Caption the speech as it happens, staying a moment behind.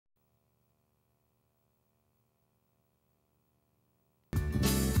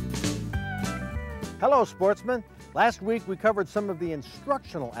Hello, sportsmen. Last week we covered some of the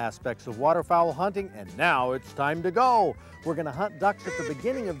instructional aspects of waterfowl hunting, and now it's time to go. We're going to hunt ducks at the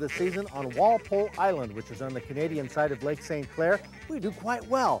beginning of the season on Walpole Island, which is on the Canadian side of Lake St. Clair. We do quite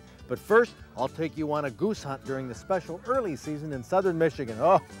well. But first, I'll take you on a goose hunt during the special early season in southern Michigan.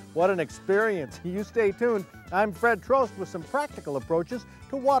 Oh, what an experience. You stay tuned. I'm Fred Trost with some practical approaches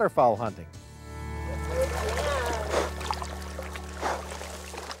to waterfowl hunting.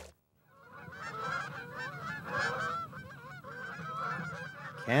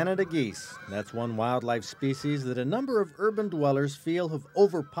 Canada geese. That's one wildlife species that a number of urban dwellers feel have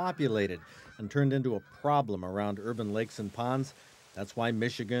overpopulated and turned into a problem around urban lakes and ponds. That's why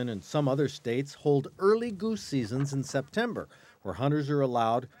Michigan and some other states hold early goose seasons in September, where hunters are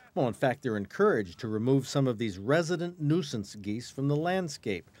allowed, well, in fact, they're encouraged to remove some of these resident nuisance geese from the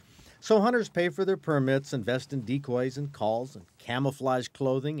landscape. So hunters pay for their permits, invest in decoys and calls and camouflage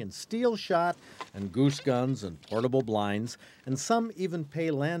clothing and steel shot and goose guns and portable blinds, and some even pay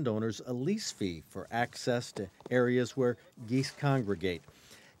landowners a lease fee for access to areas where geese congregate.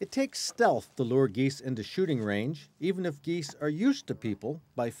 It takes stealth to lure geese into shooting range, even if geese are used to people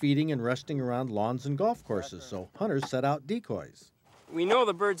by feeding and resting around lawns and golf courses, so hunters set out decoys. We know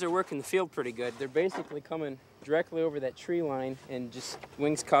the birds are working the field pretty good. They're basically coming directly over that tree line and just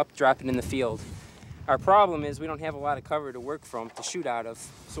wings cupped, dropping in the field. Our problem is we don't have a lot of cover to work from, to shoot out of.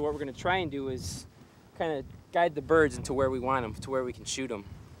 So what we're going to try and do is kind of guide the birds into where we want them, to where we can shoot them.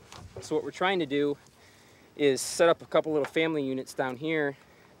 So what we're trying to do is set up a couple little family units down here,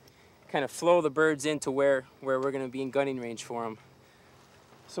 kind of flow the birds into where we're going to be in gunning range for them.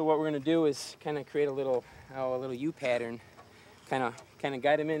 So what we're going to do is kind of create a little U pattern, kind of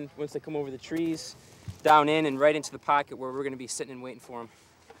guide them in once they come over the trees, down in and right into the pocket where we're going to be sitting and waiting for them.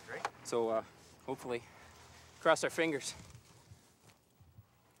 Great. So hopefully, cross our fingers.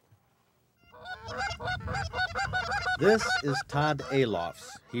 This is Todd Alofs.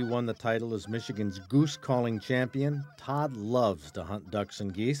 He won the title as Michigan's goose calling champion. Todd loves to hunt ducks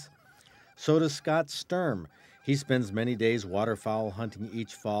and geese. So does Scott Sturm. He spends many days waterfowl hunting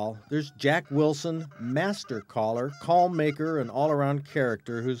each fall. There's Jack Wilson, master caller, call maker, and all-around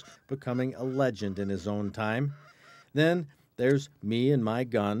character who's becoming a legend in his own time. Then there's me and my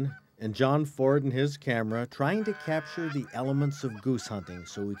gun, and John Ford and his camera trying to capture the elements of goose hunting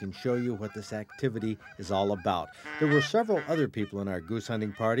so we can show you what this activity is all about. There were several other people in our goose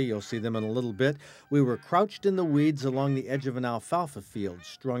hunting party. You'll see them in a little bit. We were crouched in the weeds along the edge of an alfalfa field,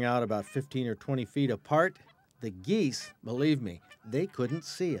 strung out about 15 or 20 feet apart. The geese, believe me, they couldn't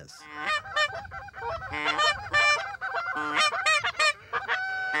see us.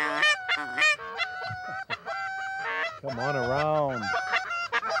 Come on around.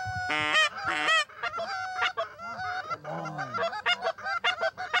 Come on.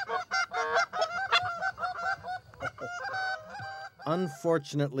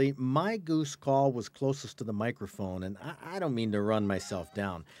 Unfortunately, my goose call was closest to the microphone, and I don't mean to run myself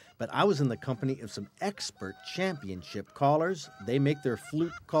down, but I was in the company of some expert championship callers. They make their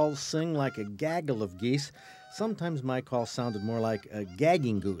flute calls sing like a gaggle of geese. Sometimes my call sounded more like a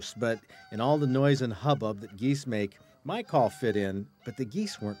gagging goose, but in all the noise and hubbub that geese make, my call fit in, but the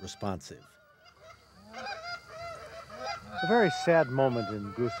geese weren't responsive. A very sad moment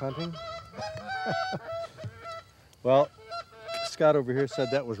in goose hunting. Well, Scott over here said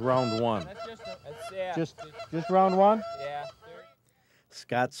that was round one. Just round one? Yeah.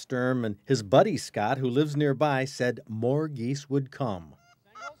 Scott Sturm and his buddy Scott, who lives nearby, said more geese would come.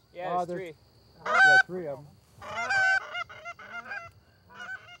 Yeah, there's three. Yeah, three of them.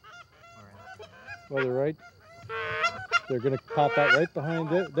 Well, they're right. They're going to pop out right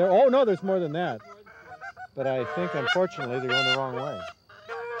behind it. Oh, no, there's more than that. But I think, unfortunately, they're going the wrong way.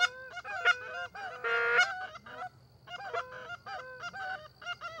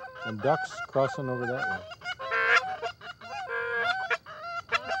 And ducks crossing over that way.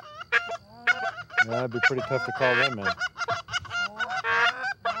 Yeah, it'd be pretty tough to call them in.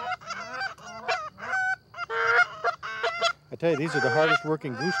 I tell you, these are the hardest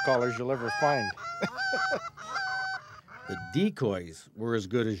working goose callers you'll ever find. The decoys were as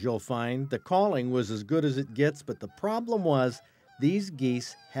good as you'll find. The calling was as good as it gets, but the problem was these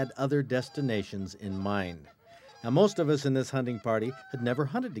geese had other destinations in mind. Now, most of us in this hunting party had never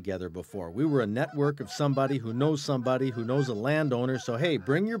hunted together before. We were a network of somebody who knows a landowner. So, hey,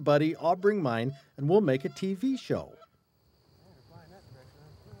 bring your buddy, I'll bring mine, and we'll make a TV show.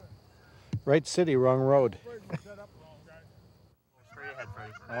 Right city, wrong road.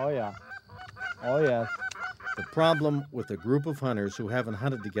 Oh, yeah. Oh, yeah. The problem with a group of hunters who haven't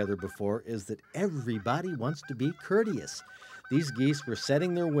hunted together before is that everybody wants to be courteous. These geese were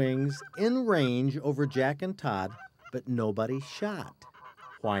setting their wings in range over Jack and Todd, but nobody shot.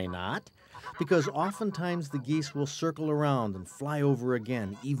 Why not? Because oftentimes the geese will circle around and fly over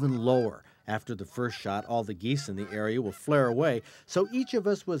again, even lower. After the first shot, all the geese in the area will flare away, so each of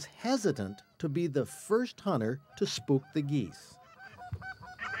us was hesitant to be the first hunter to spook the geese.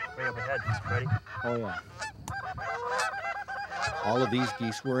 Right up ahead, ready? Oh, yeah. All of these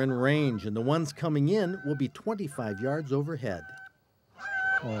geese were in range, and the ones coming in will be 25 yards overhead.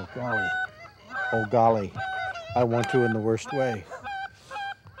 Oh, golly. Oh, golly. I want to in the worst way.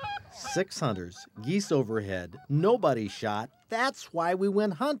 6 hunters, geese overhead, nobody shot. That's why we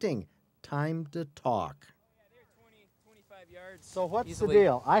went hunting. Time to talk. They're 20, 25 yards. So what's easily. the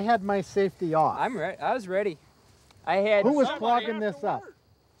deal? I had my safety off. I'm ready. I was ready. I had. Who was clogging this up?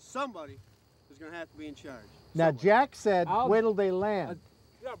 Somebody is going to have to be in charge. Now, Jack said, I'll- wait till they land.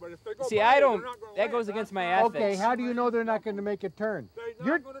 Yeah, but if they go See, by I it, don't. they're not gonna That land. goes against my ethics. Okay, how do you know they're not going to make a turn? They're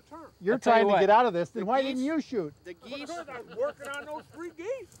You're, not going to turn. you're I'll tell trying you to what. get out of this, then The why geese- didn't you shoot? The geese, Because I'm working on those 3 geese.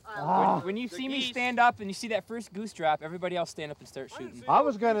 Ah, When you The see me geese- stand up and you see that first goose drop, everybody else stand up and start I didn't shooting. see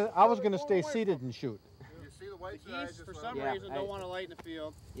I was gonna stay seated and shoot. you see the white geese for some Yeah, reason I- don't want to light in the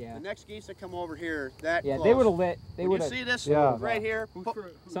field. Yeah. The next geese that come over here, that Yeah, close. they would have lit. They When would you have. see this Yeah. right here,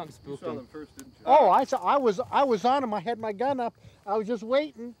 Something spooked them. first, didn't you? Oh, I was on them. I had my gun up. I was just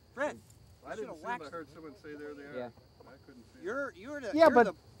waiting. Fred, I didn't see them. I heard someone say there they are. Yeah. I couldn't see them. you're the Yeah, you're but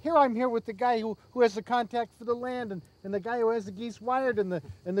the, here I'm here with the guy who has the contact for the land, and the guy who has the geese wired, and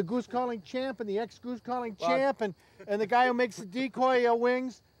the goose calling champ, and the ex-goose calling champ, and the guy who makes the decoy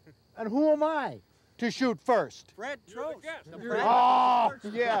wings. And who am I to shoot first? Fred Trost. guest. The You're Fred Oh,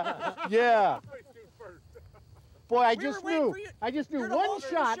 Trost. yeah, yeah. Boy, I We were just waiting knew. for you. I just knew You're the one holder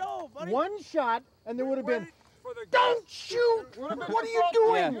of the shot. show, buddy. One shot, and there would have been. Wait for the Don't shoot! What are you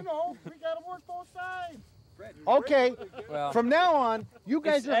doing? Yeah. You know, we got to work both sides. Fred, Okay, Well, from now on, you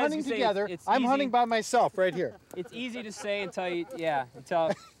guys It's- are as hunting you say, together. it's I'm easy. hunting by myself right here. it's easy to say until you,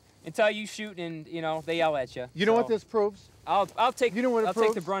 until you shoot and they yell at you. You know what So, this proves? I'll take. You know what it I'll take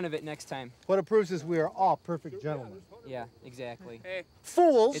the proves? brunt of it next time. What it proves is we are all perfect gentlemen. Yeah, exactly. hey,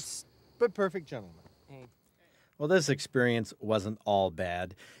 Fools, It's but perfect gentlemen. hey. Well, this experience wasn't all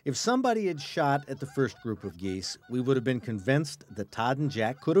bad. If somebody had shot at the first group of geese, we would have been convinced that Todd and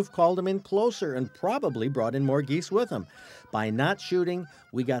Jack could have called them in closer and probably brought in more geese with them. By not shooting,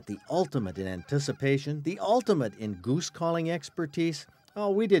 we got the ultimate in anticipation, the ultimate in goose calling expertise.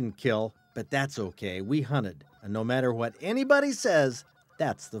 Oh, we didn't kill, but that's okay. We hunted. And no matter what anybody says,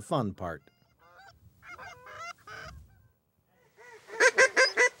 that's the fun part.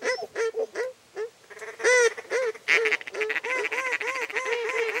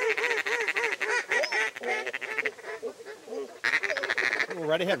 Oh,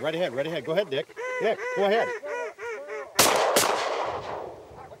 right ahead, right ahead, right ahead. Go ahead, Dick. Dick, go ahead.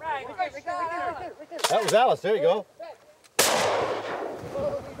 That was Alice. There you go.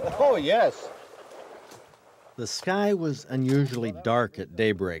 Oh, yes. The sky was unusually dark at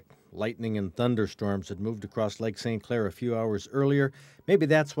daybreak. Lightning and thunderstorms had moved across Lake St. Clair a few hours earlier. Maybe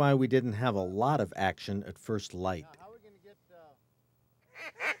that's why we didn't have a lot of action at first light.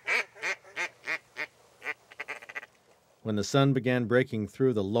 When the sun began breaking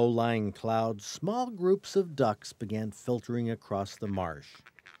through the low-lying clouds, small groups of ducks began filtering across the marsh.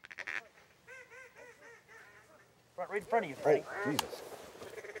 Right in front of you, Freddie. Jesus.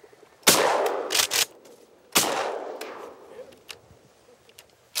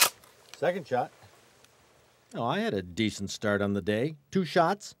 Second shot. Oh, I had a decent start on the day. 2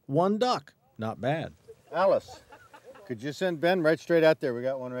 shots, 1 duck. Not bad. Alice, could you send Ben right straight out there? We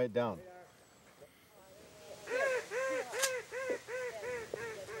got one right down.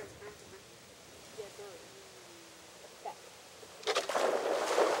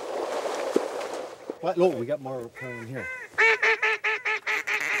 What? Oh, we got more coming here.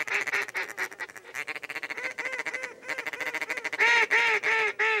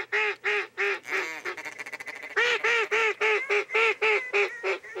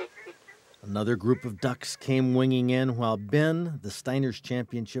 Another group of ducks came winging in while Ben, the Steiner's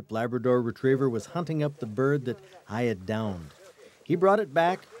Championship Labrador Retriever, was hunting up the bird that I had downed. He brought it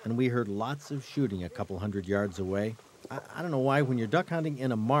back, and we heard lots of shooting a couple hundred yards away. I don't know why, when you're duck hunting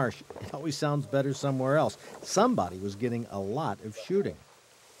in a marsh, it always sounds better somewhere else. Somebody was getting a lot of shooting.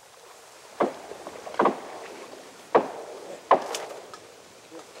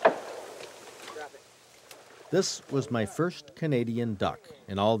 This was my first Canadian duck.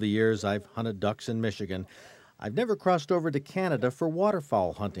 In all the years I've hunted ducks in Michigan, I've never crossed over to Canada for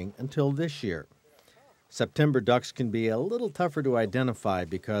waterfowl hunting until this year. September ducks can be a little tougher to identify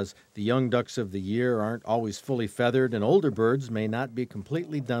because the young ducks of the year aren't always fully feathered and older birds may not be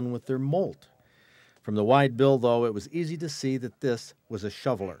completely done with their molt. From the wide bill, though, it was easy to see that this was a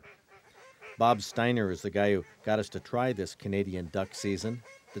shoveler. Bob Steiner is the guy who got us to try this Canadian duck season.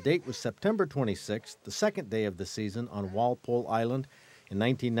 The date was September 26th, the second day of the season on Walpole Island. In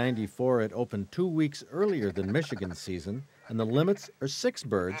 1994, it opened 2 weeks earlier than Michigan's season, and the limits are 6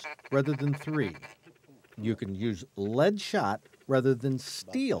 birds rather than 3. You can use lead shot rather than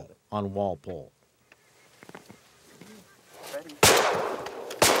steel on Walpole.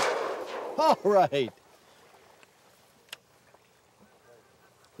 All right.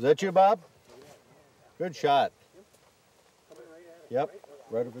 Was that you, Bob? Good shot. Yep,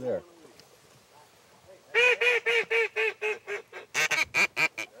 right over there.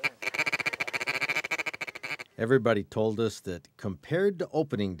 Everybody told us that compared to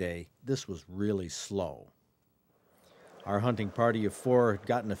opening day, this was really slow. Our hunting party of 4 had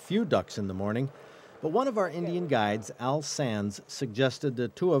gotten a few ducks in the morning, but one of our Indian guides, Al Sands, suggested the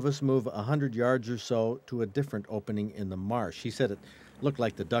 2 of us move 100 yards or so to a different opening in the marsh. He said it looked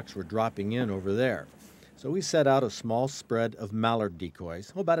like the ducks were dropping in over there. So we set out a small spread of mallard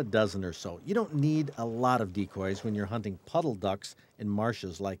decoys, about a dozen or so. You don't need a lot of decoys when you're hunting puddle ducks in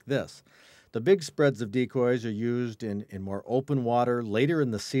marshes like this. The big spreads of decoys are used in more open water later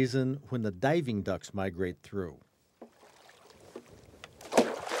in the season when the diving ducks migrate through.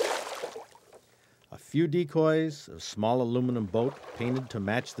 A few decoys, a small aluminum boat painted to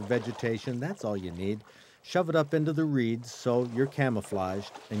match the vegetation, that's all you need. Shove it up into the reeds so you're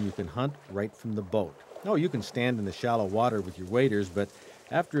camouflaged and you can hunt right from the boat. No, you can stand in the shallow water with your waders, but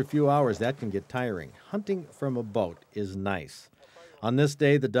after a few hours that can get tiring. Hunting from a boat is nice. On this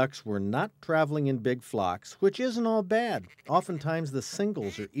day, the ducks were not traveling in big flocks, which isn't all bad. Oftentimes the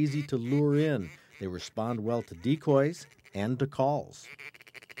singles are easy to lure in. They respond well to decoys and to calls.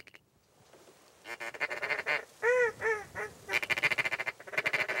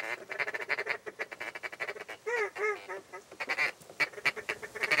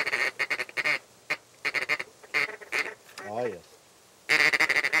 Oh, yes.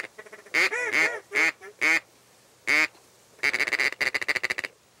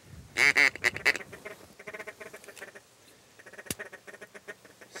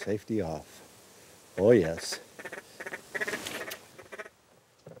 Safety off. Oh, yes.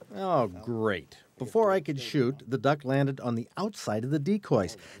 Oh, great. Before I could shoot, the duck landed on the outside of the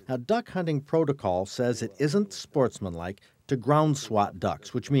decoys. Now, duck hunting protocol says it isn't sportsmanlike to ground swat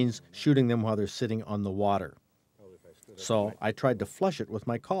ducks, which means shooting them while they're sitting on the water. So I tried to flush it with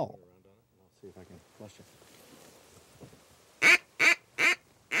my call. See if I can flush it.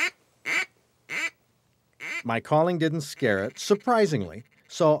 My calling didn't scare it, surprisingly,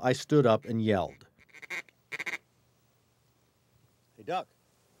 so I stood up and yelled. Hey, duck.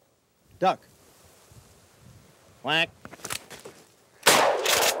 Duck. Quack.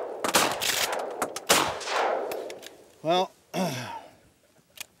 Well,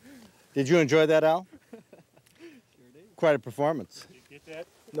 did you enjoy that, Al? Quite a performance. Did you get that?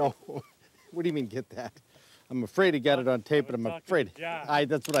 No. What do you mean get that? I'm afraid to get it on tape, but I'm afraid.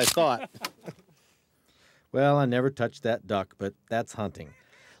 That's what I thought. Well, I never touched that duck, but that's hunting.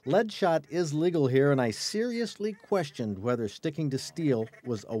 Lead shot is legal here, and I seriously questioned whether sticking to steel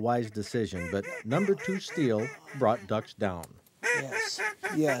was a wise decision, but number 2 steel brought ducks down. Yes,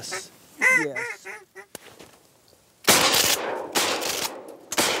 yes, yes.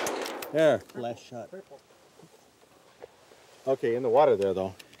 There, last shot. Okay, in the water there,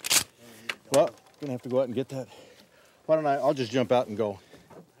 though. Well, gonna have to go out and get that. Why don't I'll just jump out and go.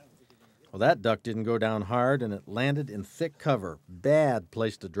 Well, that duck didn't go down hard, and it landed in thick cover. Bad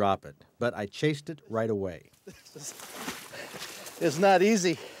place to drop it, but I chased it right away. It's not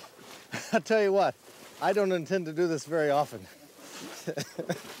easy. I'll tell you what, I don't intend to do this very often.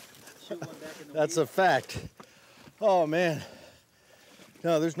 That's a fact. Oh, man.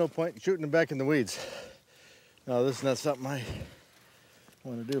 No, there's no point in shooting them back in the weeds. No, this is not something I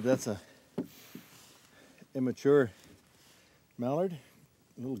want to do, but that's a immature mallard.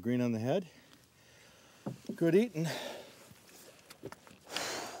 A little green on the head. Good eating.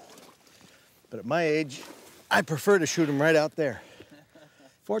 But at my age, I prefer to shoot them right out there.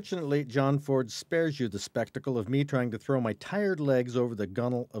 Fortunately, John Ford spares you the spectacle of me trying to throw my tired legs over the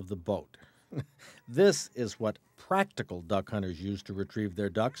gunwale of the boat. This is what practical duck hunters use to retrieve their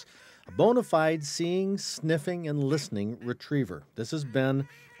ducks. A bona fide seeing, sniffing, and listening retriever. This has been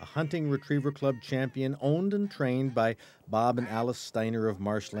a Hunting Retriever Club champion owned and trained by Bob and Alice Steiner of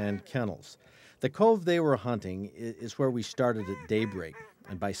Marshland Kennels. The cove they were hunting is where we started at daybreak,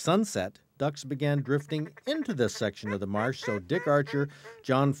 and by sunset, ducks began drifting into this section of the marsh, so Dick Archer,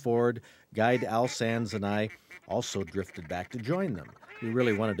 John Ford, guide Al Sands, and I also drifted back to join them. We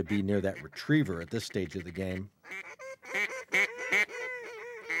really wanted to be near that retriever at this stage of the game.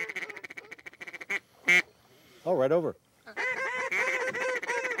 Oh, right over.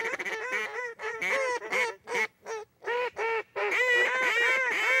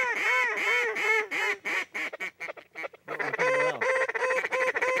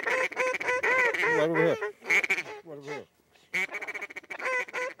 Right over here. Right over here.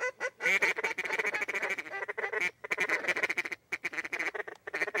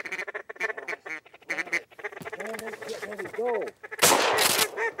 Go.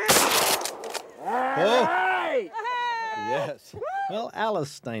 Oh. Yes. Well,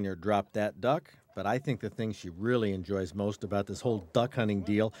 Alice Steiner dropped that duck, but I think the thing she really enjoys most about this whole duck hunting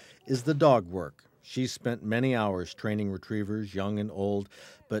deal is the dog work. She's spent many hours training retrievers, young and old,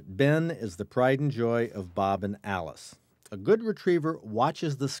 but Ben is the pride and joy of Bob and Alice. A good retriever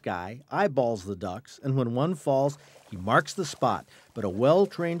watches the sky, eyeballs the ducks, and when one falls, he marks the spot. But a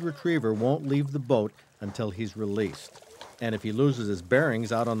well-trained retriever won't leave the boat until he's released. And if he loses his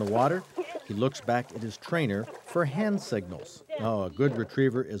bearings out on the water, he looks back at his trainer for hand signals. Oh, a good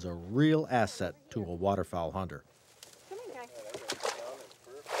retriever is a real asset to a waterfowl hunter.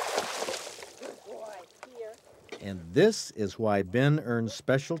 And this is why Ben earns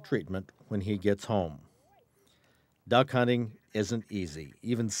special treatment when he gets home. Duck hunting isn't easy.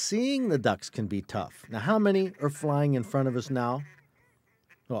 Even seeing the ducks can be tough. Now, how many are flying in front of us now?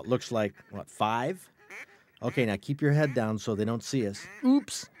 Well, it looks like, 5? Okay, now keep your head down so they don't see us.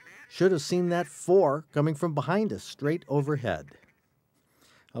 Oops! Should have seen that 4 coming from behind us, straight overhead.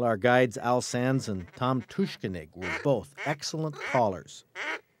 Well, our guides Al Sands and Tom Tushkanig were both excellent callers.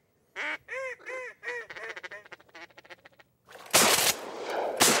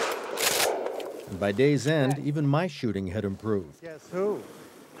 And by day's end, even my shooting had improved. Guess who?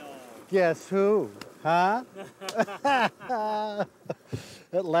 No. Guess who? Huh? At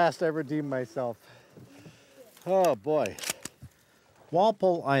last I redeemed myself. Oh, boy.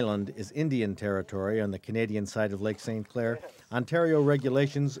 Walpole Island is Indian territory on the Canadian side of Lake St. Clair. Ontario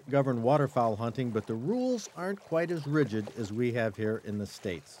regulations govern waterfowl hunting, but the rules aren't quite as rigid as we have here in the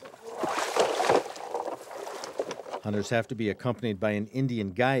States. Hunters have to be accompanied by an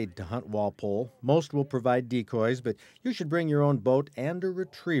Indian guide to hunt Walpole. Most will provide decoys, but you should bring your own boat and a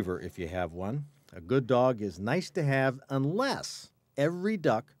retriever if you have one. A good dog is nice to have unless every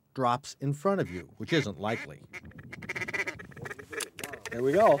duck drops in front of you, which isn't likely. There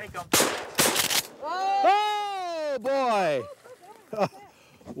we go. Oh, boy!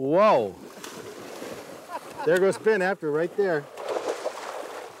 Whoa. There goes Ben after right there.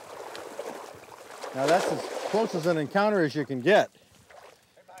 Now that's as close as an encounter as you can get.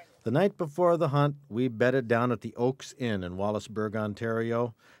 The night before the hunt, we bedded down at the Oaks Inn in Wallaceburg,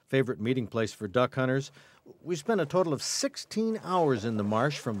 Ontario, favorite meeting place for duck hunters. We spent a total of 16 hours in the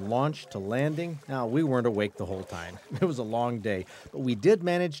marsh from launch to landing. Now, we weren't awake the whole time. It was a long day, but we did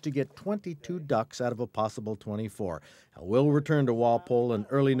manage to get 22 ducks out of a possible 24. Now, we'll return to Walpole in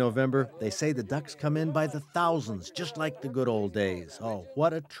early November. They say the ducks come in by the thousands, just like the good old days. Oh,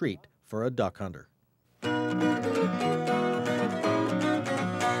 what a treat for a duck hunter.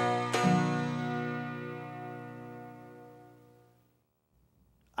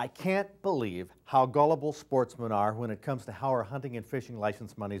 I can't believe how gullible sportsmen are when it comes to how our hunting and fishing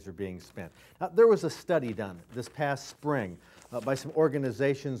license monies are being spent. Now, there was a study done this past spring by some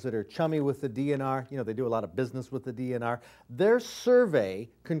organizations that are chummy with the DNR. You know, they do a lot of business with the DNR. Their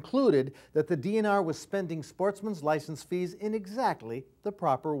survey concluded that the DNR was spending sportsmen's license fees in exactly the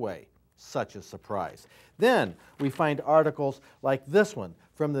proper way. Such a surprise. Then we find articles like this one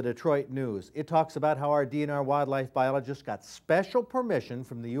from the Detroit News. It talks about how our DNR wildlife biologists got special permission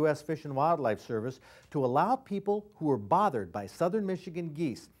from the U.S. Fish and Wildlife Service to allow people who were bothered by southern Michigan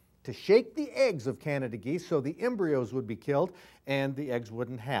geese to shake the eggs of Canada geese so the embryos would be killed and the eggs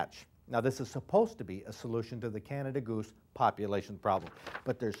wouldn't hatch. Now, this is supposed to be a solution to the Canada goose population problem,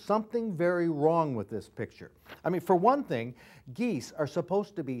 but there's something very wrong with this picture. I mean, for one thing, geese are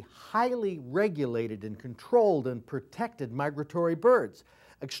supposed to be highly regulated and controlled and protected migratory birds.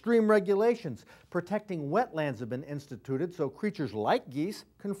 Extreme regulations protecting wetlands have been instituted so creatures like geese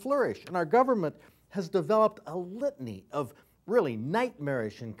can flourish, and our government has developed a litany of really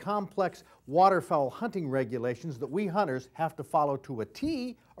nightmarish and complex waterfowl hunting regulations that we hunters have to follow to a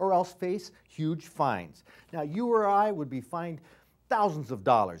T or else face huge fines. Now, you or I would be fined thousands of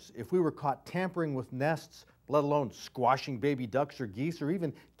dollars if we were caught tampering with nests, let alone squashing baby ducks or geese, or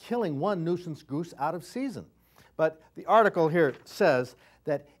even killing one nuisance goose out of season. But the article here says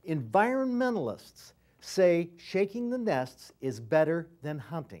that environmentalists say shaking the nests is better than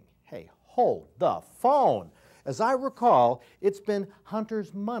hunting. Hey, hold the phone. As I recall, it's been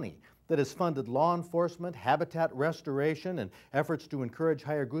hunters' money that has funded law enforcement, habitat restoration, and efforts to encourage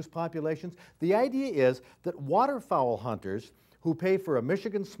higher goose populations. The idea is that waterfowl hunters who pay for a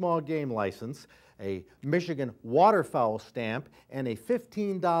Michigan small game license, a Michigan waterfowl stamp, and a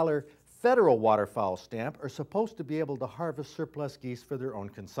 $15 federal waterfowl stamp are supposed to be able to harvest surplus geese for their own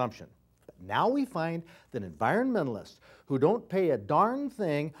consumption. But now we find that environmentalists who don't pay a darn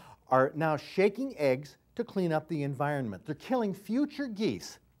thing are now shaking eggs to clean up the environment. They're killing future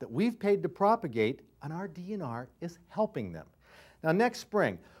geese that we've paid to propagate, and our DNR is helping them. Now, next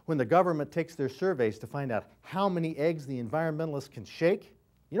spring, when the government takes their surveys to find out how many eggs the environmentalists can shake,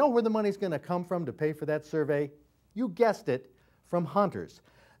 you know where the money's going to come from to pay for that survey? You guessed it, from hunters.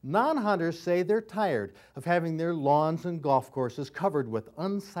 Non-hunters say they're tired of having their lawns and golf courses covered with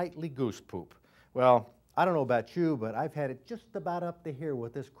unsightly goose poop. Well, I don't know about you, but I've had it just about up to here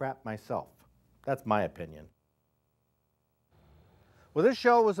with this crap myself. That's my opinion. Well, this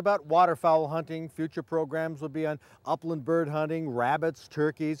show was about waterfowl hunting. Future programs will be on upland bird hunting, rabbits,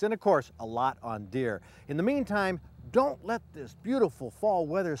 turkeys, and of course, a lot on deer. In the meantime, don't let this beautiful fall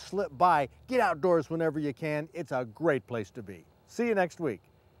weather slip by. Get outdoors whenever you can. It's a great place to be. See you next week.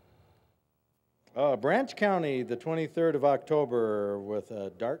 Branch County, the 23rd of October, with a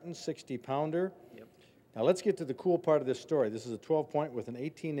Darton 60-pounder. Yep. Now let's get to the cool part of this story. This is a 12-point with an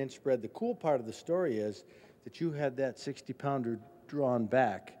 18-inch spread. The cool part of the story is that you had that 60-pounder drawn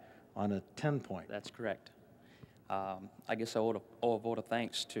back on a 10-point. That's correct. I guess I owe a vote of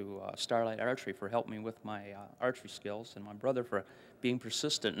thanks to Starlight Archery for helping me with my archery skills, and my brother for being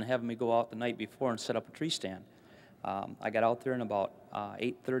persistent and having me go out the night before and set up a tree stand. I got out there, and about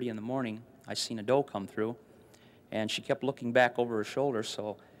 8:30 in the morning, I seen a doe come through, and she kept looking back over her shoulder,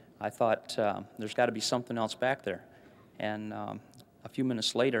 so I thought there's got to be something else back there. And a few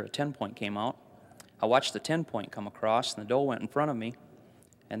minutes later, a 10-point came out. I watched the 10-point come across, and the doe went in front of me,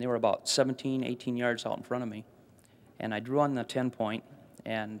 and they were about 17, 18 yards out in front of me. And I drew on the 10-point,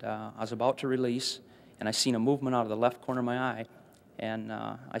 and I was about to release, and I seen a movement out of the left corner of my eye, and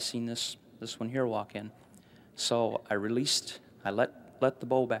I seen this one here walk in. So I released, I let the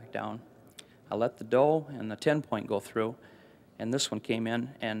bow back down. I let the doe and the 10-point go through, and this one came in,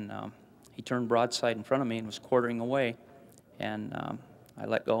 and he turned broadside in front of me and was quartering away, and I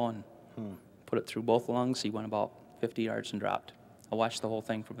let go and put it through both lungs. He went about 50 yards and dropped. I watched the whole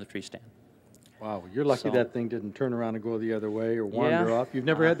thing from the tree stand. Wow, you're lucky that thing didn't turn around and go the other way or wander off. You've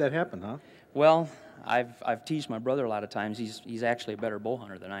never had that happen, huh? Well, I've teased my brother a lot of times. He's actually a better bow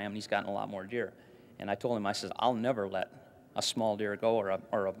hunter than I am, and he's gotten a lot more deer. And I told him, I says, I'll never let a small deer go or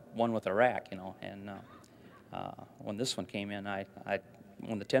a one with a rack, you know. And when this one came in,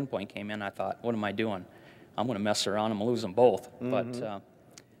 when the 10-point came in, I thought, what am I doing? I'm going to mess around. I'm going to lose them both. But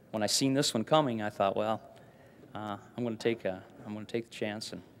when I seen this one coming, I thought, well, I'm going to take the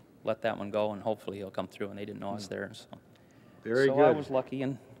chance and let that one go, and hopefully he'll come through. And they didn't know I was there. So Very good. So I was lucky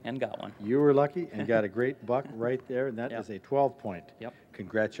and got one. You were lucky and got a great buck right there, and that is a 12-point. Yep.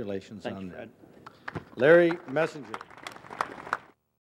 Congratulations Thank on you, that. Fred. Larry Messenger.